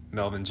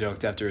 Melvin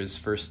joked after his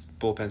first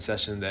bullpen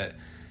session that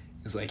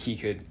it was like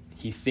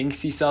he thinks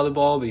he saw the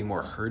ball, but he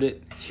more heard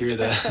it, hit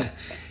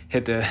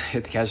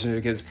the catcher,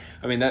 because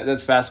I mean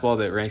that's fastball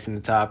that ranks in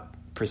the top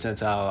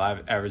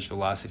percentile average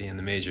velocity in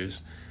the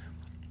majors.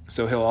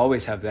 So he'll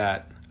always have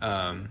that,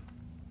 and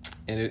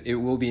it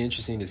will be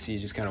interesting to see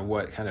just kind of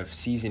what kind of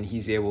season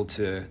he's able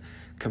to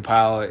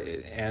compile,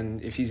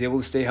 and if he's able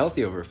to stay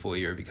healthy over a full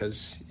year,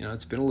 because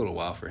it's been a little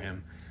while for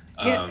him.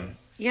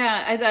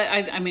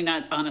 I mean,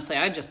 honestly,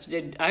 I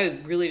was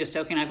really just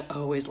joking. I've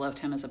always loved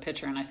him as a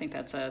pitcher, and I think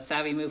that's a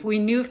savvy move. We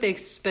knew if they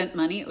spent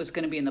money, it was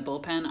going to be in the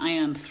bullpen. I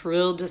am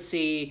thrilled to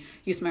see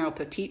Yusmeiro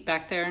Petit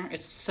back there.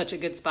 It's such a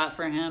good spot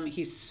for him.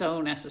 He's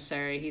so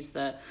necessary. He's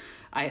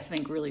I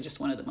think, really just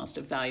one of the most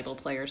valuable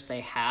players they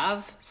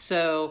have.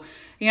 So,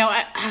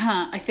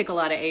 I think a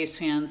lot of A's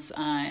fans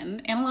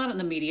and a lot of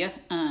the media,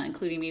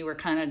 including me, were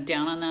kind of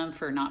down on them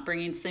for not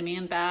bringing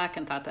Semien back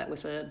and thought that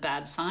was a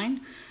bad sign,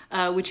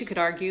 which you could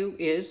argue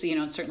is,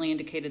 it certainly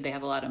indicated they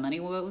have a lot of money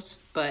woes.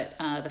 But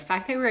the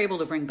fact they were able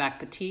to bring back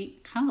Petit,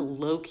 kind of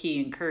low-key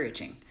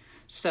encouraging.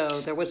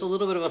 So there was a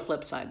little bit of a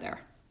flip side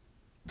there.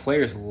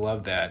 Players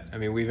love that. I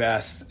mean, we've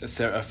asked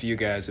a few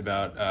guys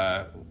about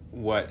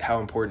how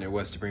important it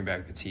was to bring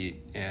back Petit,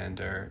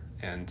 and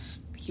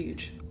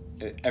huge.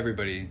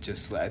 Everybody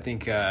just, I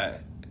think,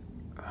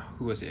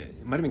 who was it?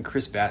 It might have been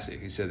Chris Bassett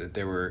who said that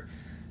there were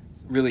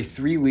really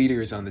 3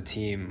 leaders on the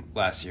team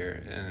last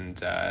year, and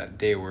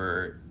they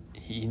were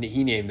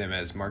he named them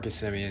as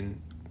Marcus Semien,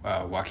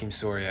 Joakim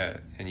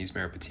Soria, and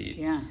Yusmeiro Petit.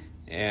 Yeah.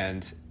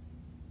 And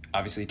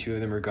obviously 2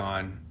 of them are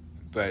gone.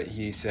 But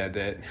he said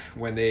that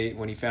when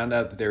he found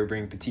out that they were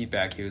bringing Petit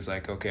back, he was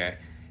like, okay,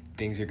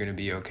 things are going to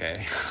be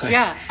okay.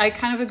 Yeah, I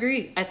kind of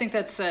agree. I think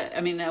that's,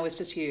 that was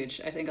just huge.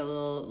 I think a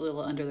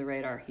little under the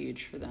radar,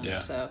 huge for them. Yeah.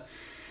 So,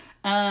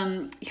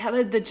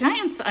 the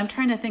Giants, I'm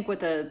trying to think what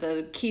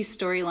the key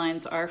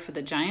storylines are for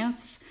the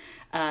Giants.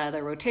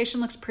 Their rotation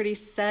looks pretty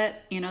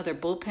set. Their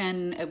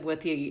bullpen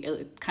with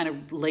the kind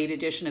of late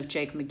addition of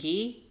Jake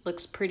McGee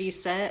looks pretty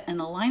set. And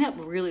the lineup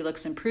really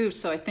looks improved.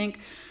 So I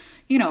think,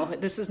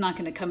 this is not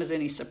going to come as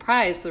any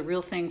surprise. The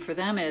real thing for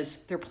them is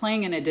they're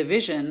playing in a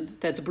division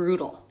that's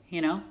brutal.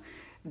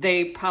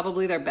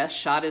 Their best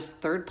shot is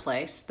third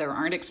place. There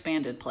aren't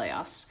expanded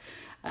playoffs.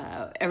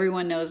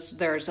 Everyone knows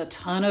there's a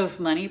ton of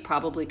money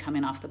probably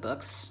coming off the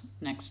books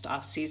next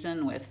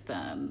offseason with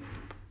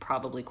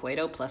probably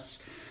Cueto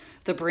plus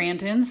the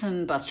Brandons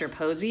and Buster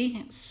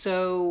Posey.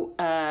 So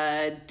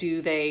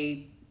do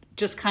they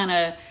just kind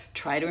of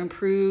try to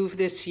improve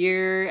this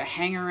year,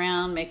 hang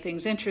around, make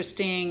things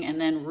interesting, and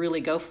then really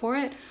go for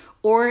it?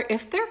 Or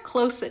if they're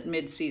close at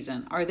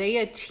midseason, are they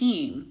a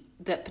team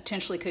that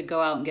potentially could go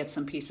out and get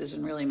some pieces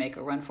and really make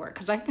a run for it?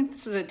 Because I think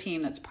this is a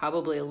team that's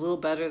probably a little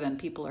better than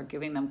people are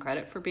giving them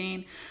credit for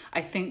being.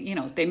 I think,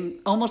 they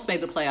almost made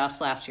the playoffs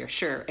last year.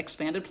 Sure,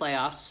 expanded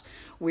playoffs,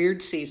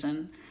 weird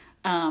season.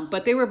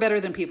 But they were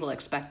better than people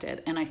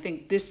expected. And I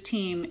think this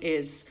team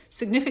is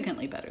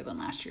significantly better than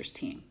last year's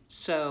team.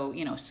 So,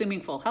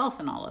 assuming full health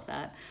and all of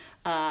that,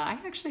 I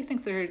actually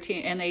think they're a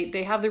team, and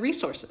they have the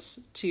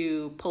resources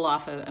to pull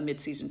off a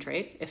midseason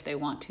trade if they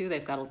want to.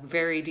 They've got a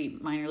very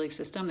deep minor league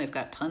system. They've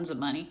got tons of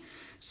money.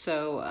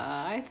 So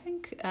I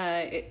think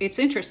it's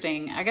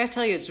interesting. I got to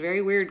tell you, it's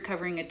very weird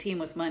covering a team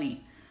with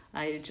money.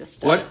 I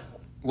just...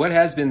 What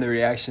has been the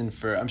reaction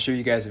for? I'm sure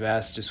you guys have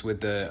asked, just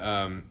with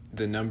the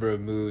number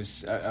of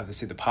moves.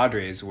 Obviously, the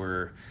Padres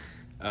were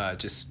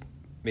just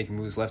making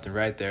moves left and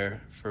right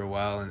there for a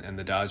while, and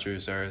the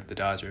Dodgers are the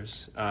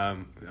Dodgers.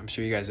 I'm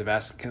sure you guys have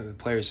asked kind of the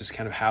players just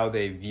kind of how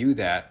they view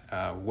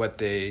that, what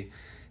they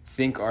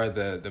think are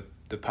the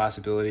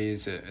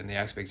possibilities and the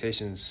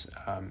expectations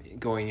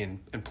going in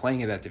and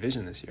playing in that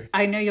division this year.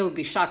 I know you'll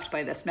be shocked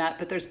by this, Matt,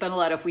 but there's been a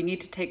lot of we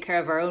need to take care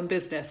of our own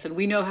business and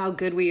we know how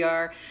good we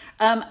are.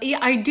 Yeah,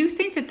 I do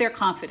think that they're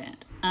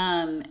confident.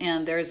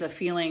 And there's a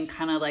feeling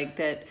kind of like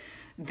that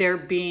they're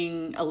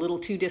being a little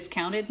too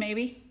discounted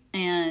maybe.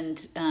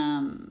 And,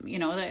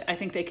 I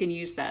think they can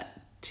use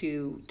that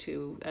to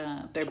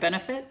their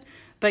benefit.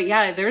 But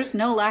yeah, there's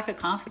no lack of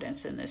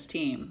confidence in this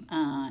team.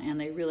 And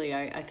they really,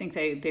 I think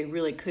they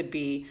really could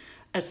be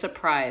a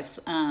surprise.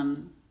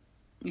 An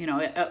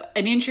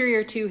injury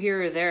or two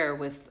here or there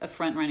with a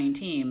front running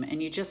team,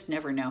 and you just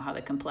never know how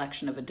the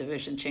complexion of a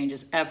division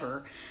changes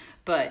ever.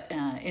 But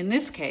in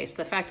this case,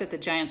 the fact that the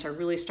Giants are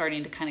really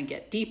starting to kind of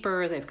get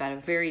deeper, they've got a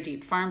very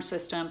deep farm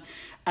system.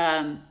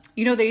 They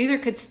either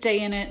could stay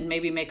in it and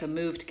maybe make a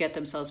move to get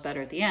themselves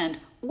better at the end,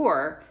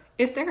 or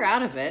if they're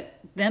out of it,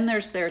 then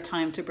there's their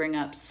time to bring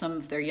up some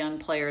of their young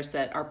players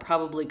that are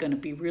probably going to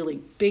be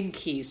really big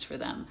keys for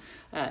them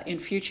in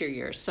future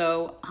years.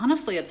 So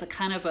honestly, it's a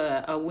kind of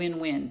a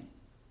win-win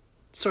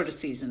sort of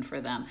season for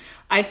them.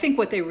 I think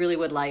what they really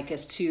would like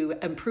is to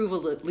improve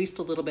at least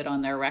a little bit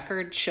on their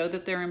record, show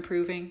that they're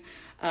improving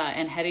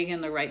and heading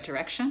in the right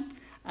direction,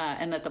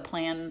 and that the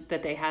plan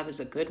that they have is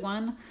a good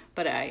one.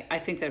 But I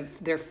think that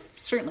they're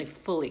certainly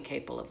fully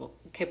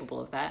capable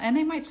of that, and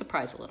they might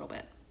surprise a little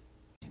bit.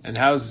 And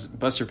how's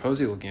Buster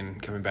Posey looking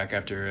coming back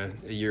after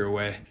a year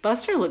away?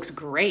 Buster looks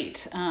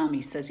great.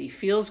 He says he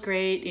feels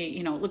great.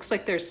 It looks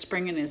like there's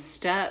spring in his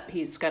step.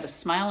 He's got a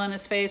smile on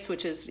his face,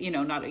 which is,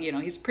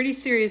 he's a pretty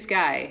serious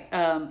guy.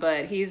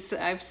 But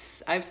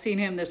I've seen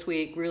him this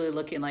week really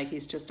looking like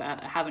he's just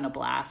having a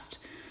blast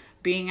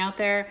being out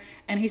there.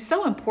 And he's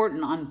so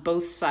important on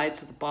both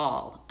sides of the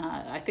ball.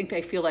 I think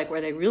they feel like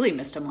where they really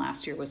missed him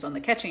last year was on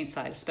the catching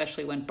side,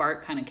 especially when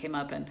Bart kind of came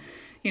up and,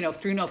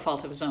 through no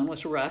fault of his own,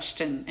 was rushed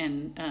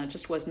and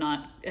just was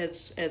not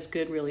as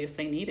good really as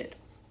they needed.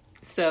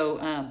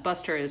 So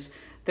Buster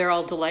they're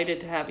all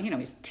delighted to have,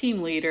 he's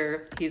team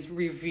leader, he's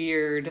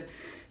revered,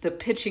 the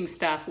pitching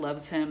staff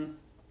loves him.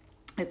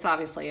 It's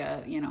obviously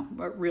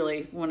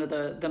really one of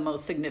the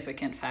most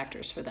significant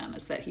factors for them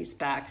is that he's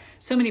back.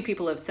 So many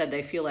people have said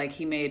they feel like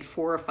he made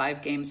 4 or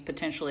 5 games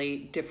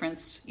potentially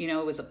difference.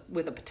 It was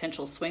with a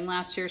potential swing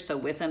last year. So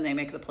with him, they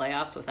make the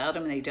playoffs. Without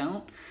him, they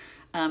don't.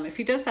 If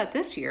he does that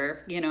this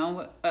year,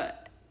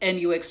 and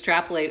you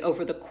extrapolate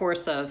over the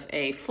course of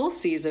a full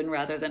season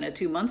rather than a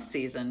 2-month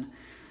season,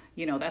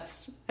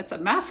 that's a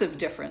massive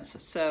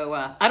difference. So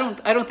I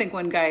don't think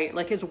one guy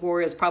like his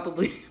WAR is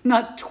probably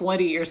not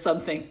 20 or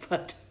something,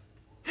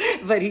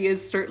 but he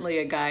is certainly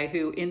a guy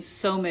who in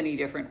so many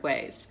different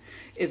ways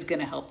is going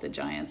to help the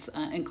Giants,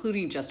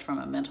 including just from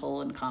a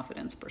mental and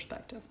confidence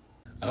perspective.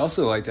 I'd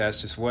also like to ask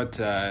just what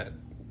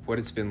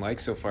it's been like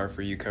so far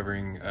for you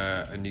covering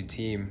a new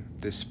team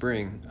this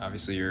spring.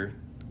 Obviously, you're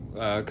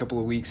a couple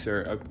of weeks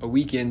or a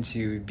week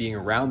into being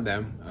around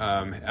them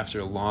after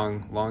a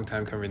long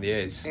time covering the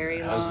A's.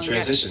 How's the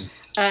transition?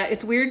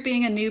 It's weird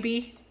being a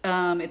newbie.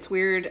 It's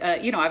weird.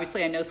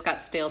 Obviously I know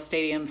Scottsdale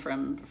Stadium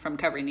from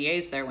covering the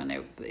A's there when they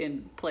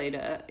played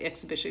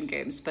exhibition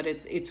games, but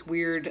it's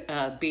weird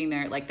being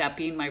there, like that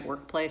being my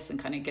workplace and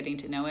kind of getting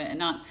to know it, and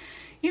not,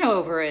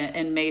 over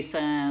in Mesa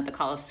at the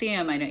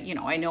Coliseum.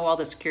 I know all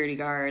the security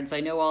guards.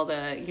 I know all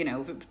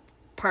the,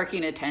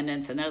 parking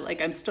attendants, and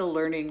I'm still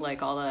learning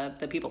like all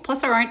the people.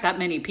 Plus there aren't that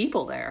many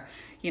people there,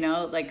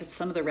 like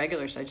some of the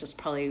regulars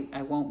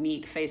I won't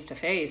meet face to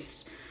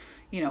face,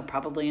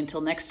 probably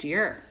until next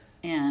year.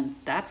 And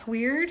that's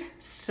weird.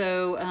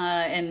 So,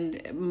 and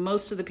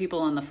most of the people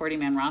on the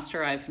 40-man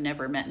roster I've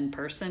never met in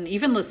person.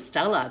 Even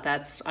LaStella,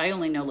 I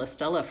only know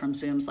LaStella from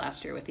Zooms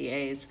last year with the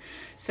A's.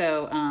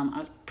 So I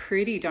was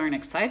pretty darn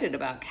excited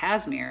about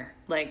Kazmir.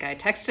 Like I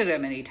texted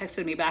him and he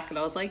texted me back and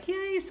I was like,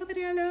 yay,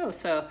 somebody I know.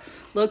 So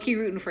low-key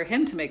rooting for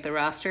him to make the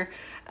roster.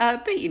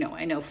 But,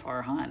 I know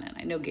Farhan and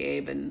I know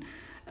Gabe and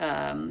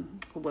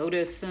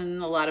Lotus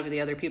and a lot of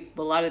the other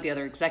people, a lot of the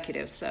other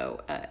executives.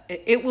 So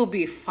it will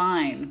be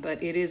fine,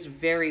 but it is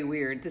very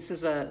weird. This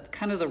is a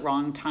kind of the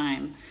wrong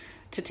time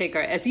to take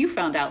as you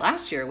found out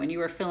last year when you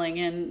were filling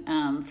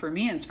in for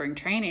me in spring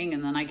training,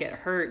 and then I get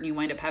hurt and you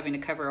wind up having to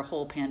cover a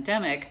whole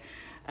pandemic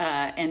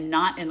and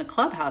not in the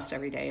clubhouse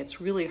every day. It's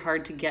really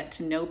hard to get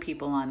to know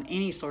people on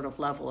any sort of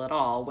level at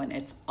all when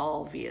it's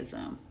all via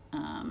Zoom.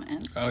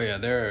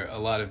 There are a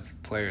lot of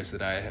players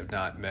that I have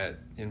not met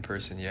in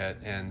person yet,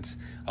 and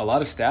a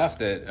lot of staff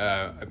that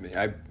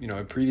I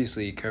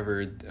previously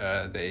covered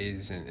the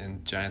A's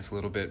and Giants a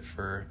little bit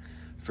for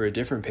a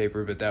different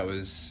paper, but that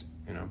was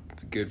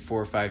a good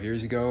 4 or 5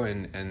 years ago,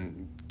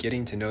 and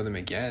getting to know them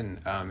again,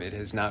 it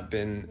has not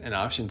been an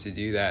option to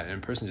do that in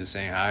person, just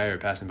saying hi or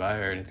passing by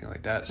or anything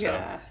like that. So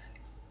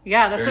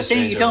yeah, that's the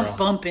thing. You don't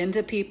bump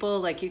into people,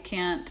 like you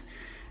can't.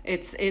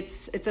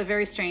 It's a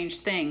very strange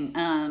thing.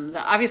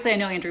 Obviously, I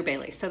know Andrew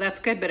Bailey, so that's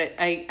good. But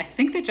I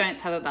think the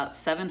Giants have about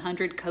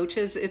 700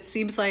 coaches, it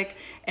seems like,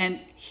 and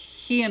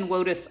he and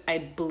Wotus, I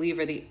believe,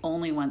 are the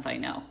only ones I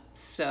know.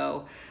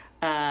 So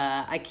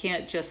I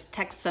can't just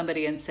text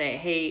somebody and say,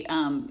 hey,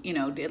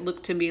 it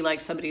looked to me like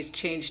somebody's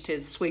changed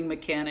his swing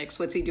mechanics.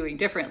 What's he doing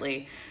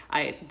differently?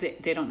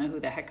 They don't know who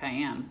the heck I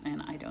am,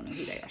 and I don't know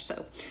who they are.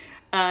 So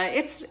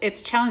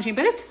it's challenging,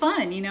 but it's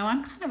fun.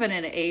 I'm kind of in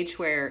an age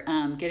where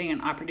getting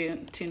an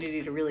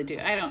opportunity to really do.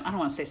 I don't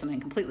want to say something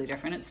completely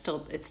different. It's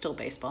still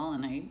baseball,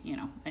 and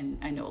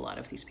I know a lot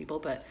of these people,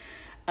 but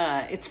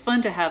it's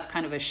fun to have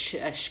kind of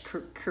a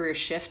career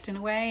shift in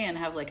a way and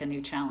have like a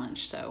new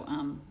challenge. So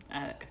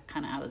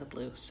kind of out of the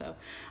blue. So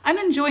I'm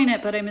enjoying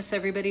it, but I miss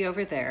everybody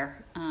over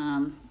there.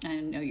 I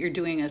know you're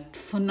doing a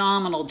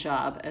phenomenal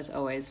job as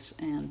always,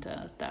 and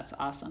that's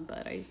awesome.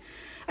 But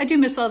I do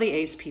miss all the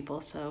A's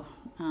people. So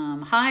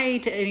hi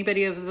to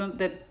anybody of them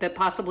that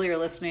possibly are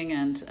listening,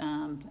 and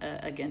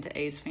again to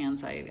A's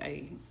fans.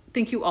 I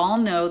think you all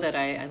know that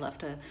I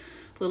left a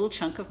little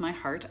chunk of my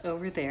heart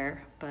over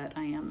there, but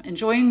I am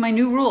enjoying my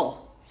new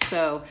role.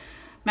 So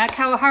Matt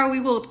Kawahara, we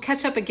will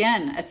catch up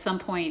again at some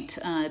point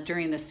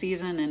during the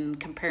season and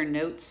compare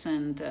notes,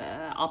 and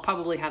I'll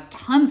probably have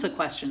tons of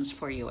questions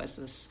for you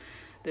as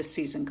this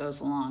season goes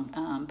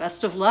along.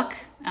 Best of luck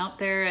out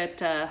there at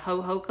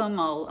Hohokam.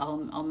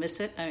 I'll miss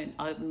it.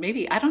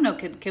 I don't know.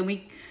 Can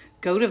we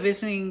go to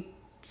visiting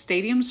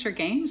stadiums for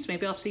games?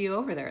 Maybe I'll see you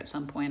over there at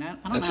some point. I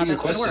don't know how that's a good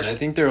question. I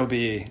think there will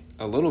be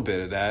a little bit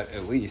of that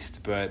at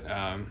least, but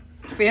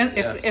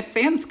if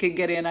fans could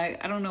get in,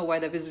 I don't know why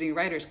the visiting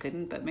writers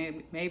couldn't, but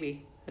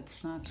maybe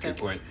it's not. That's a good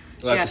point.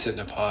 We'll have to sit in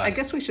a pod. I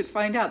guess we should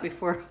find out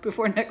before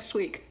next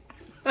week.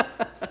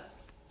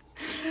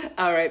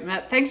 All right,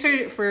 Matt. Thanks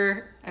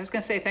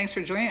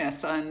for joining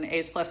us on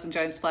A's Plus and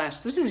Giant Splash.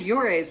 This is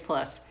your A's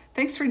Plus.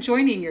 Thanks for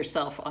joining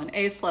yourself on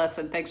A's Plus,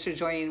 and thanks for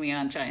joining me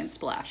on Giant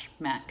Splash,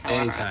 Matt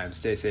Kawahara. Anytime.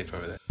 Stay safe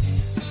over there.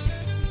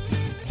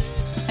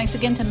 Thanks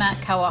again to Matt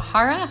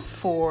Kawahara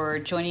for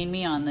joining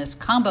me on this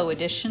combo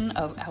edition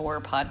of our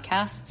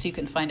podcasts. You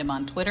can find him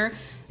on Twitter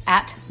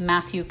at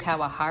Matthew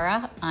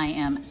Kawahara. I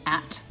am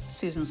at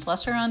Susan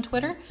Slusser on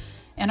Twitter.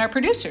 And our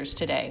producers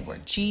today were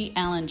G.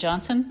 Allen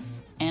Johnson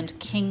and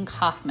King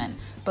Hoffman.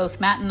 Both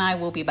Matt and I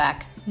will be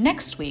back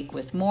next week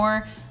with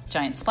more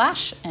Giant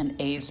Splash and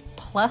A's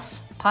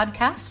Plus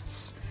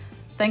podcasts.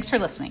 Thanks for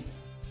listening.